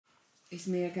Is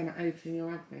Mia going to open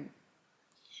your advent?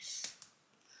 Yes.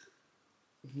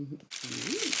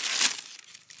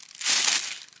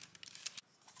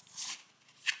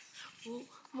 Ooh,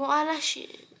 more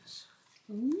eyelashes.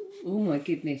 Oh my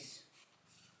goodness.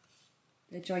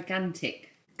 They're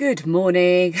gigantic. Good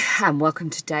morning and welcome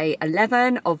to day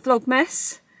 11 of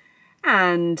Vlogmas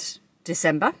and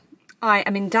December. I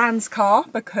am in Dan's car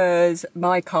because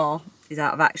my car is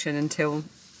out of action until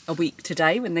a week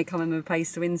today when they come and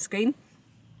replace the windscreen.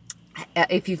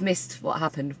 If you've missed what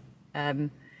happened,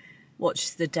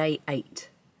 watch the day 8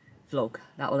 vlog.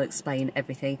 That will explain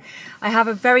everything. I have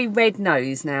a very red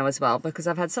nose now as well because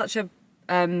I've had such a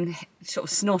sort of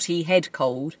snotty head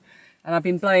cold and I've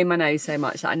been blowing my nose so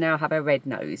much that I now have a red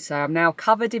nose. So I'm now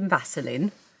covered in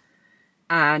Vaseline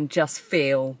and just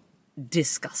feel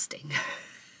disgusting.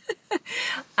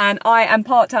 And I am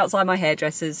parked outside my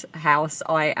hairdresser's house.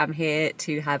 I am here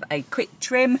to have a quick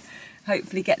trim,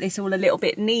 hopefully get this all a little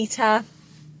bit neater.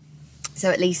 So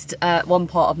at least one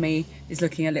part of me is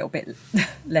looking a little bit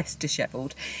less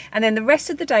dishevelled. And then the rest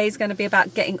of the day is going to be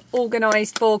about getting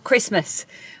organised for Christmas.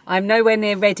 I'm nowhere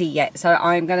near ready yet, so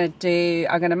I'm going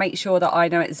to make sure that I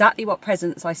know exactly what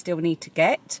presents I still need to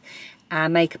get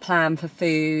and make a plan for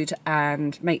food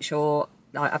and make sure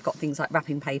I've got things like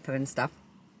wrapping paper and stuff.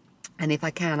 And if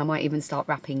I can, I might even start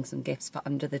wrapping some gifts for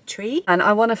under the tree. And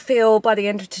I want to feel by the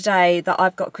end of today that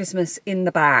I've got Christmas in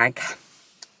the bag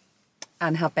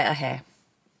and have better hair.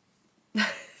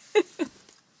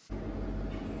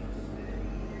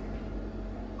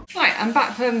 Right, I'm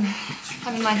back from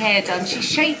having my hair done. She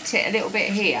shaped it a little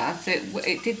bit here, so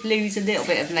it did lose a little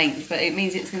bit of length, but it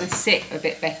means it's going to sit a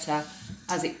bit better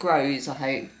as it grows, I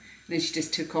hope. And then she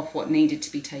just took off what needed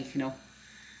to be taken off.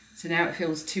 So now it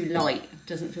feels too light, it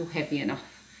doesn't feel heavy enough.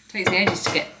 It takes me ages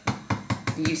to get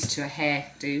used to a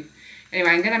hairdo. Anyway,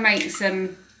 I'm going to make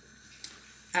some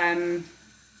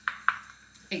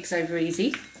eggs over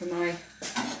easy for my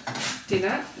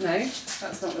dinner. No,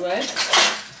 that's not the word.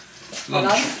 For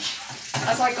lunch.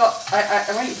 As I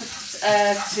went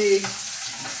to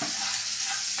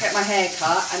get my hair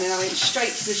cut and then I went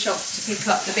straight to the shops to pick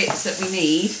up the bits that we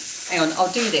need. Hang on,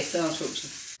 I'll do this and I'll talk to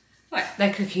you. Right,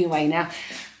 they're cooking away now.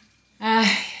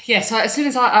 Yeah, so as soon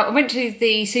as I went to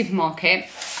the supermarket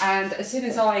and as soon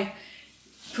as I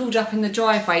pulled up in the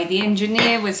driveway, the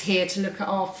engineer was here to look at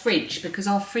our fridge because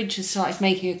our fridge has started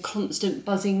making a constant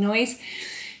buzzing noise.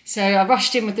 So I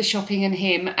rushed in with the shopping and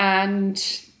him, and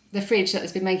the fridge that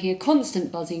has been making a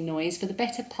constant buzzing noise for the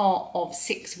better part of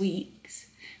 6 weeks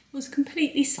was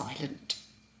completely silent.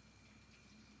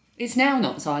 It's now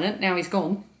not silent, now he's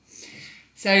gone.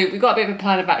 So we've got a bit of a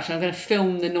plan of action. I'm going to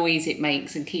film the noise it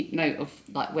makes and keep note of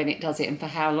like when it does it and for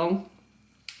how long.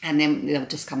 And then they'll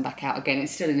just come back out again.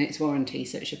 It's still in its warranty,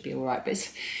 so it should be all right. But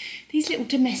it's these little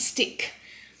domestic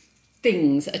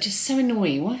things that are just so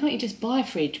annoying. Why can't you just buy a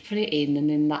fridge, put it in, and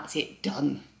then that's it,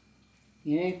 done?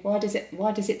 You know, why does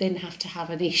it then have to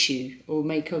have an issue or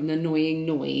make an annoying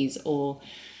noise or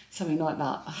something like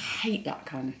that? I hate that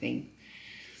kind of thing.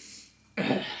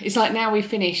 It's like now we've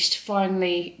finished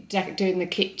finally doing the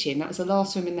kitchen. That was the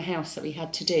last room in the house that we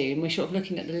had to do, and we're sort of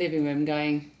looking at the living room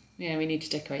going, yeah, we need to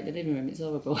decorate the living room, it's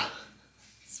horrible.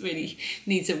 It really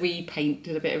needs a repaint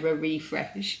and a bit of a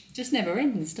refresh. It just never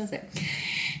ends, does it?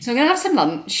 So I'm going to have some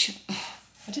lunch.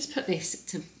 I just put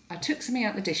this I took something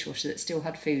out of the dishwasher that still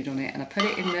had food on it and I put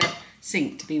it in the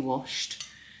sink to be washed.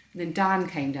 And then Dan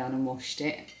came down and washed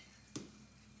it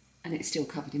and it's still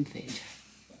covered in food.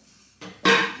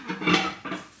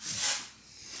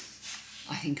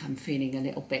 I think I'm feeling a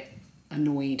little bit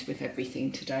annoyed with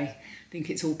everything today. I think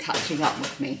it's all catching up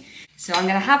with me. So I'm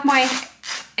going to have my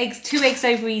two eggs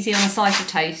over easy on a slice of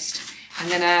toast. I'm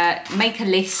going to make a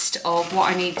list of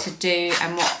what I need to do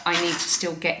and what I need to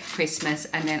still get for Christmas,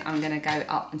 and then I'm going to go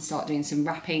up and start doing some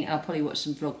wrapping. I'll probably watch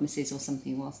some Vlogmases or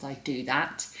something whilst I do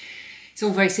that. It's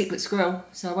all very secret squirrel,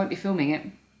 so I won't be filming it.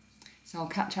 So I'll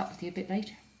catch up with you a bit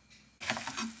later.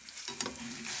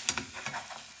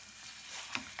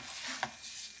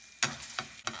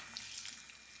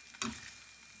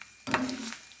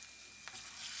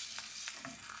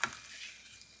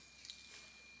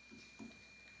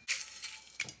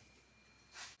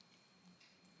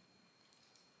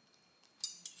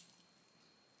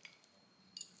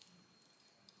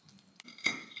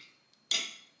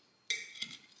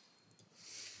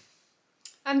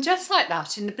 And just like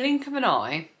that, in the blink of an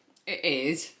eye, it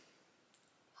is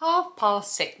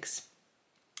 6:30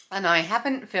 and I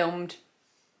haven't filmed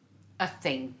a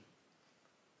thing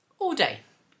all day.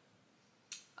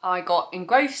 I got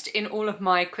engrossed in all of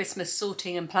my Christmas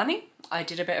sorting and planning. I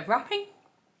did a bit of wrapping.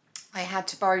 I had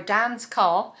to borrow Dan's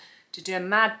car to do a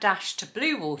mad dash to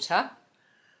Bluewater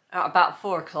at about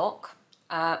 4 o'clock,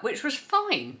 which was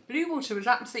fine. Bluewater was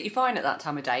absolutely fine at that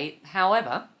time of day.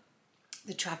 However,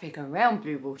 the traffic around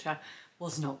Bluewater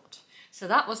was not. So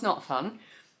that was not fun.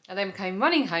 I then came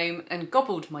running home and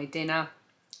gobbled my dinner.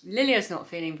 Lilia's not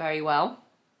feeling very well,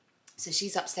 so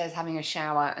she's upstairs having a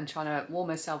shower and trying to warm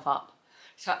herself up.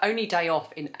 It's her only day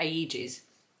off in ages.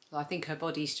 So I think her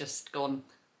body's just gone,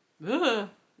 ugh,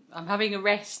 I'm having a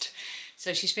rest.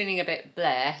 So she's feeling a bit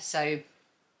blare. So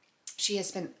she has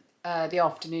spent the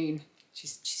afternoon, she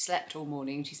slept all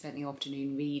morning. She spent the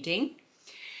afternoon reading.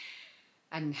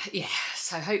 And yeah,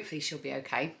 so hopefully she'll be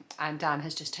okay. And Dan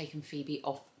has just taken Phoebe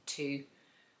off to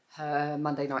her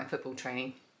Monday night football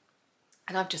training.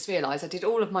 And I've just realised I did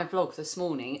all of my vlog this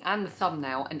morning and the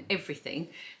thumbnail and everything,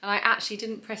 and I actually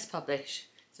didn't press publish.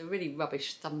 It's a really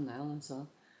rubbish thumbnail as well.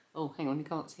 Oh, hang on, you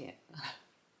can't see it.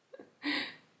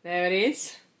 There it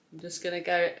is. I'm just going to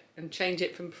go and change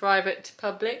it from private to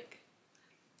public.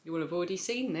 You will have already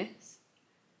seen this.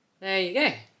 There you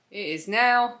go. It is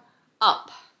now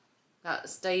up.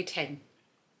 That's day 10.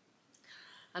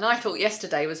 And I thought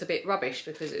yesterday was a bit rubbish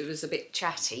because it was a bit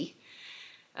chatty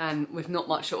and with not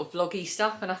much sort of vloggy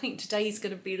stuff. And I think today's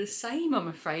going to be the same, I'm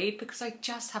afraid, because I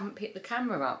just haven't picked the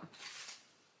camera up.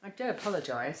 I do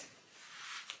apologise.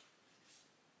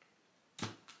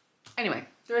 Anyway,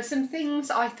 there are some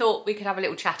things I thought we could have a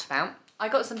little chat about. I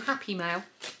got some happy mail.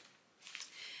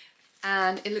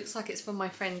 And it looks like it's from my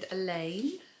friend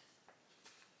Elaine.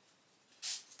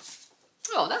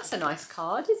 Oh, that's a nice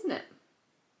card, isn't it?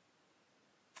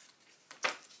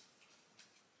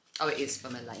 Oh, it is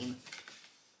from Elaine.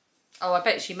 Oh, I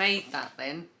bet she made that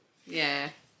then. Yeah.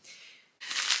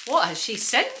 What has she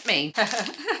sent me?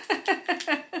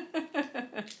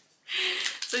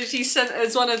 So she sent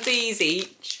us one of these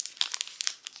each.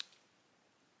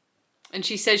 And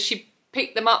she says she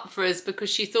picked them up for us because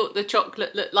she thought the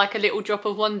chocolate looked like a little drop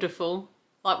of Wonderful.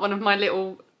 Like one of my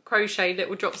little crochet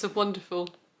little drops of Wonderful.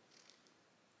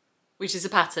 Which is a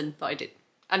pattern that I did.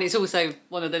 And it's also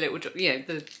one of the little, you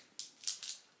know,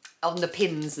 on the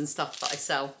pins and stuff that I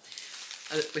sell.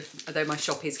 Although my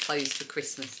shop is closed for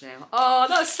Christmas now. Oh,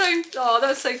 that's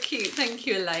so cute. Thank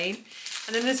you, Elaine.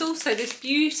 And then there's also this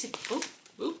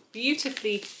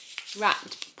beautifully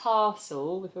wrapped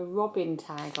parcel with a robin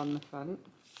tag on the front.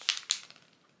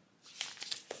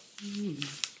 I'm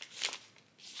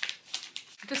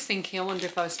just thinking, I wonder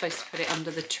if I was supposed to put it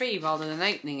under the tree rather than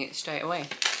opening it straight away.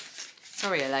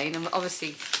 Sorry, Elaine, I'm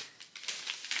obviously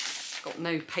got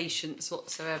no patience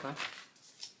whatsoever.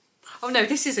 Oh no,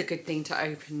 this is a good thing to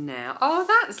open now. Oh,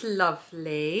 that's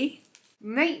lovely.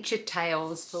 Nature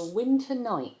Tales for Winter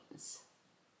Nights.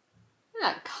 Look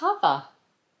at that cover.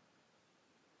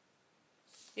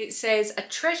 It says, a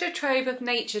treasure trove of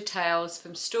nature tales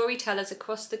from storytellers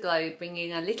across the globe,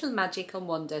 bringing a little magic and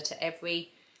wonder to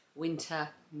every winter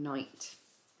night.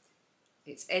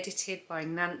 It's edited by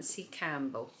Nancy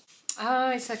Campbell.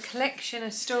 Oh, it's a collection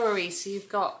of stories. So you've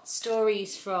got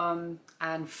stories from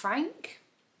Anne Frank,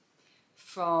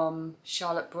 from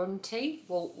Charlotte Bronte,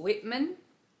 Walt Whitman,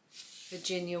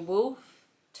 Virginia Woolf,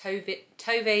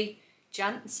 Tove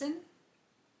Jansson,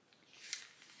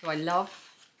 who I love.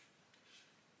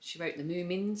 She wrote The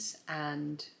Moomins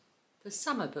and The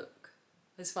Summer Book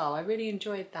as well. I really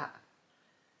enjoyed that.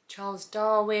 Charles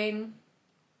Darwin,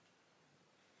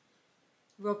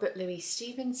 Robert Louis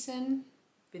Stevenson,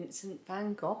 Vincent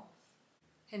van Gogh,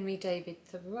 Henry David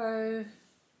Thoreau,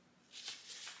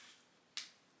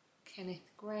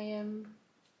 Kenneth Graham,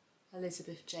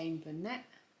 Elizabeth Jane Burnett,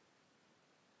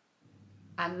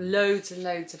 and loads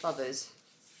of others.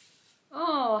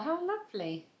 Oh, how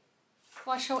lovely.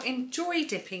 Well, I shall enjoy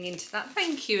dipping into that.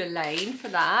 Thank you, Elaine, for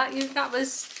that. That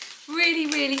was really,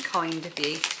 really kind of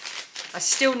you. I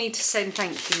still need to send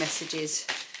thank you messages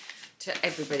to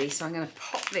everybody, so I'm going to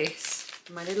pop this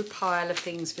in my little pile of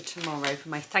things for tomorrow for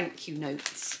my thank you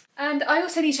notes. And I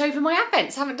also need to open my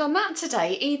advents. I haven't done that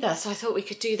today either, so I thought we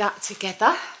could do that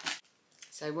together.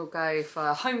 So we'll go for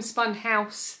a Homespun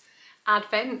House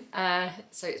advent.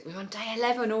 So we're on day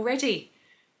 11 already.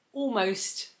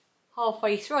 Almost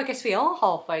halfway through. I guess we are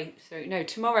halfway through. No,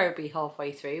 tomorrow will be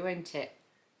halfway through, won't it?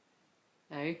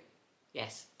 No?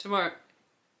 Yes, tomorrow.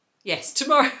 Yes,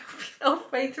 tomorrow will be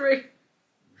halfway through.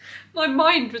 My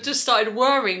mind just started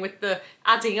whirring with the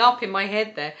adding up in my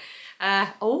head there.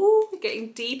 Oh, we're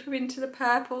getting deeper into the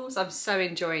purples. I'm so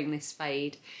enjoying this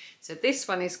fade. So this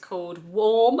one is called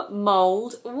Warm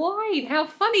Mulled Wine. How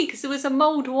funny, because there was a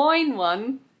mulled wine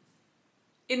one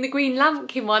in the green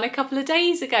lampkin one a couple of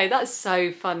days ago. That's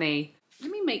so funny. Let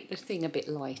me make the thing a bit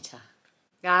lighter.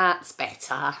 That's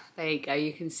better. There you go.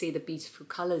 You can see the beautiful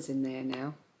colours in there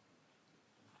now.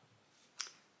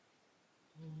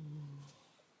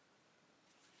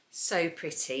 so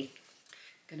pretty.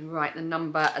 I'm going to write the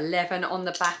number 11 on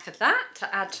the back of that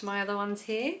to add to my other ones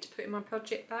here to put in my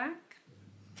project bag.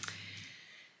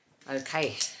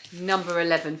 Okay, number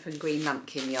 11 from Green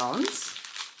Lambkin Yarns.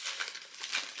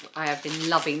 I have been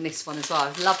loving this one as well.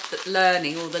 I've loved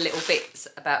learning all the little bits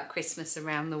about Christmas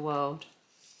around the world.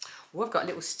 Oh, I've got a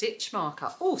little stitch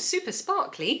marker. Oh, super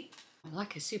sparkly. I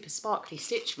like a super sparkly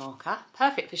stitch marker.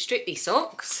 Perfect for Strictly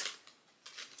socks.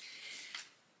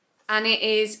 And it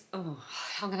is, oh,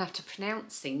 I'm going to have to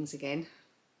pronounce things again.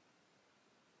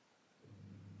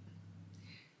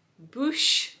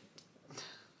 Bouche.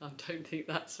 I don't think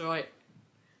that's right.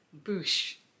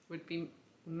 Bouche would be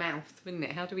mouth, wouldn't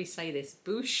it? How do we say this?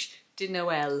 Bouche de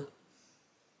Noël.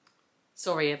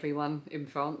 Sorry everyone in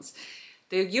France.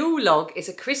 The Yule log is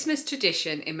a Christmas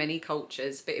tradition in many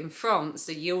cultures, but in France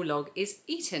the Yule log is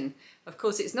eaten. Of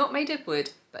course it's not made of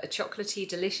wood, but a chocolatey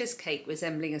delicious cake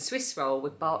resembling a Swiss roll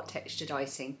with bark textured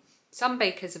icing. Some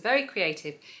bakers are very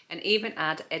creative and even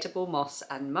add edible moss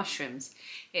and mushrooms.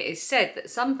 It is said that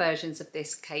some versions of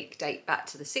this cake date back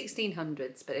to the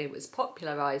 1600s, but it was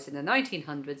popularised in the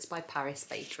 1900s by Paris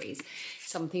bakeries.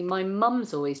 Something my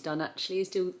mum's always done actually is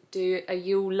do a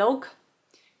Yule log,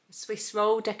 a Swiss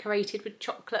roll decorated with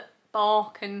chocolate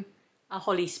bark and a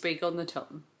holly sprig on the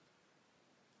top.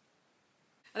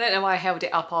 I don't know why I held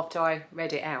it up after I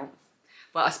read it out.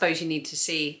 Well, I suppose you need to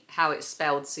see how it's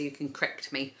spelled so you can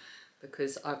correct me,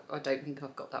 because I don't think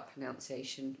I've got that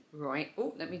pronunciation right.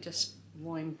 Oh, let me just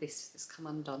wind this, it's come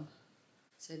undone.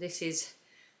 So this is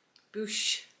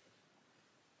Bouche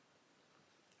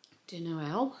de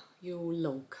Noël, Yule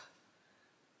log.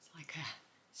 It's like a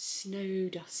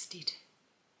snow-dusted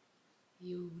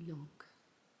Yule log.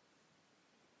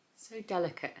 So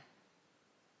delicate.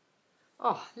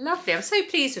 Oh, lovely. I'm so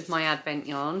pleased with my Advent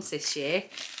yarns this year.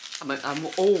 I'm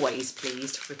always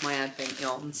pleased with my Advent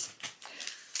yarns.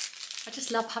 I just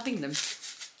love having them.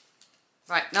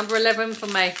 Right, number 11 for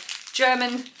my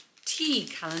German tea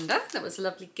calendar. That was a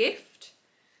lovely gift.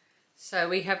 So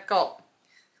we have got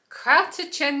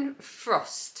Kräuterchen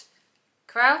Frost.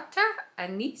 Krauter,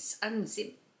 anise and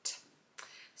Zimt.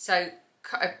 So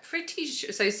pretty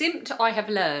sure, so Zimt I have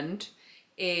learned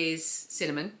is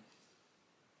cinnamon.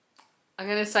 I'm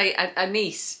going to say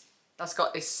anise. That's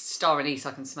got this star anise,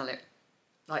 I can smell it.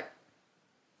 Like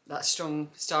that strong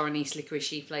star anise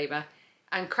licoricey flavour.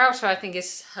 And Krauter I think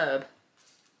is herb.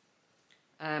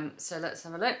 So let's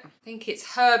have a look. I think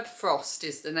it's Herb Frost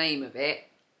is the name of it.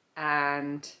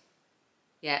 And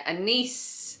yeah,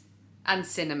 anise and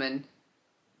cinnamon.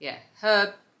 Yeah,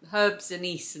 herbs,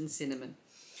 anise and cinnamon.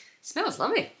 Smells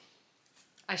lovely.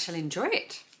 I shall enjoy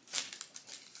it.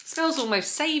 Smells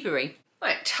almost savoury.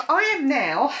 Right, I am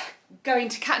now going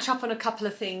to catch up on a couple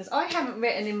of things. I haven't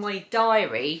written in my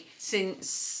diary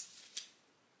since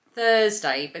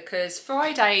Thursday because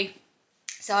Friday,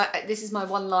 so this is my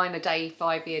one line a day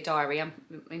 5-year diary. I'm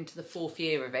into the 4th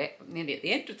year of it, nearly at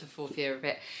the end of the 4th year of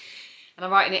it. And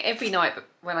I'm writing it every night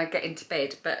when I get into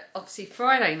bed. But obviously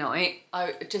Friday night,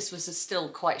 I just was still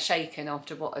quite shaken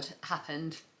after what had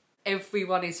happened.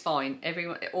 Everyone is fine.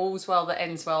 Everyone, all's well that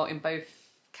ends well in both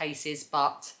cases,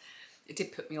 but it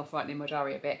did put me off writing in my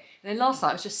diary a bit. And then last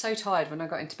night I was just so tired when I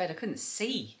got into bed I couldn't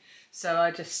see. So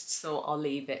I just thought I'll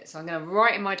leave it. So I'm going to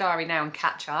write in my diary now and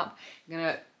catch up. I'm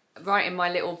going to write in my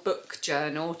little book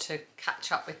journal to catch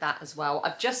up with that as well.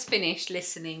 I've just finished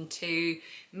listening to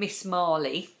Miss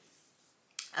Marley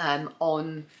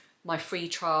on my free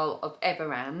trial of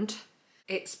Everand.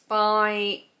 It's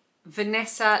by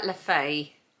Vanessa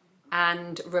Lefay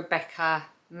and Rebecca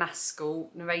Maskell,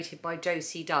 narrated by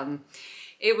Josie Dunn.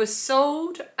 It was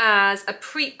sold as a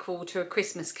prequel to A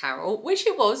Christmas Carol, which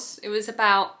it was. It was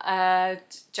about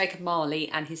Jacob Marley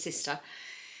and his sister.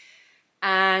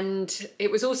 And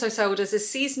it was also sold as a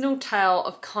seasonal tale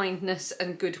of kindness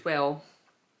and goodwill.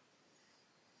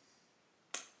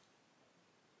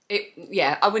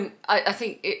 I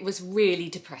think it was really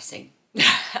depressing.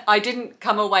 I didn't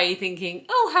come away thinking,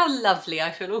 oh, how lovely,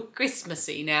 I feel all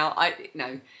Christmassy now.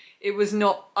 No, it was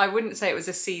not, I wouldn't say it was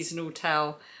a seasonal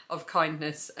tale of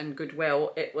kindness and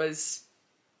goodwill. It was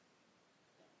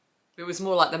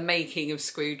more like the making of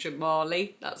Scrooge and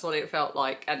Marley. That's what it felt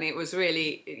like. And it was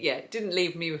really, yeah, it didn't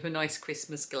leave me with a nice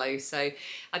Christmas glow. So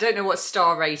I don't know what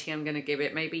star rating I'm going to give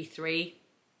it, maybe 3.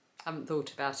 I haven't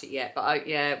thought about it yet, but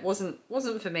yeah, it wasn't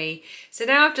for me. So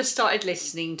now I've just started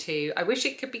listening to I Wish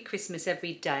It Could Be Christmas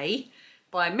Every Day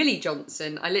by Millie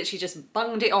Johnson. I literally just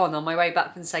bunged it on my way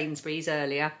back from Sainsbury's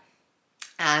earlier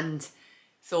and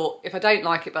thought if I don't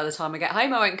like it by the time I get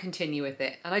home, I won't continue with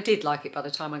it. And I did like it by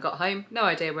the time I got home. No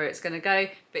idea where it's going to go,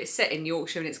 but it's set in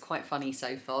Yorkshire and it's quite funny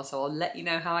so far, so I'll let you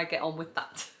know how I get on with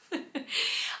that.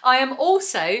 I am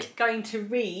also going to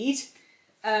read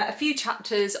a few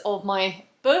chapters of my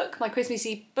book, my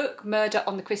Christmassy book, Murder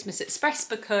on the Christmas Express,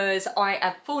 because I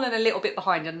have fallen a little bit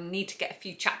behind and I need to get a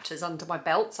few chapters under my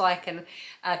belt so I can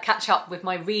catch up with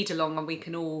my read along and we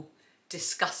can all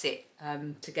discuss it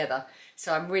together.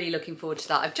 So I'm really looking forward to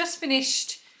that. I've just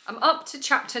finished, I'm up to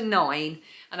chapter 9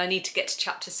 and I need to get to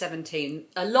chapter 17.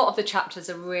 A lot of the chapters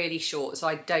are really short, so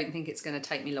I don't think it's going to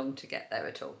take me long to get there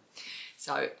at all.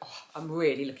 So I'm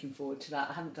really looking forward to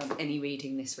that. I haven't done any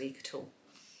reading this week at all.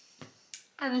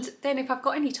 And then if I've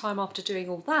got any time after doing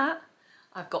all that,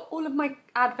 I've got all of my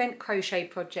Advent crochet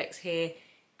projects here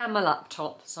and my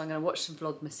laptop. So I'm going to watch some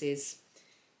Vlogmases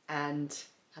and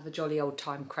have a jolly old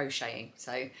time crocheting.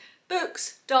 So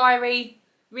books, diary,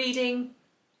 reading,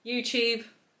 YouTube,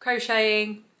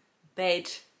 crocheting,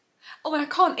 bed. Oh, and I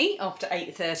can't eat after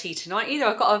 8:30 tonight either.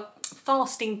 I've got a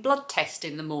fasting blood test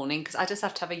in the morning because I just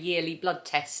have to have a yearly blood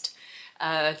test.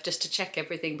 Just to check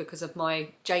everything because of my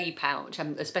J pouch,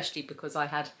 and especially because I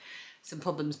had some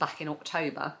problems back in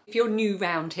October. If you're new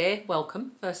round here,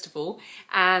 welcome, first of all.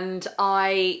 And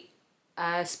I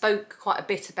spoke quite a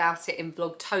bit about it in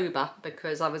Vlogtober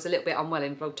because I was a little bit unwell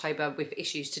in Vlogtober with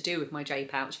issues to do with my J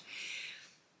pouch.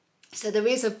 So there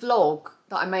is a vlog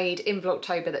that I made in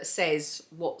Vlogtober that says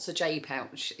what's a J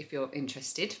pouch if you're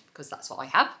interested, because that's what I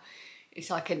have. It's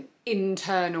like an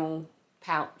internal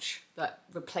pouch that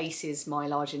replaces my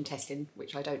large intestine,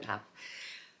 which I don't have.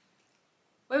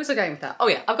 Where was I going with that? Oh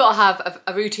yeah, I've got to have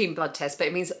a routine blood test, but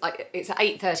it means it's at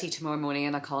 8:30 tomorrow morning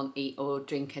and I can't eat or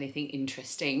drink anything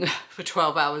interesting for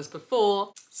 12 hours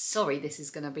before. Sorry, this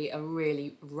is going to be a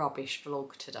really rubbish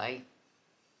vlog today,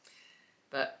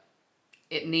 but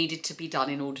it needed to be done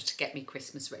in order to get me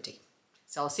Christmas ready.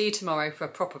 So I'll see you tomorrow for a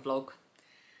proper vlog.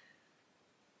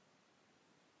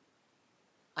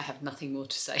 I have nothing more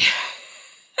to say.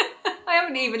 I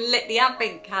haven't even lit the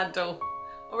advent candle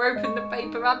or opened the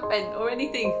paper advent or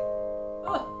anything.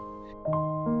 Oh.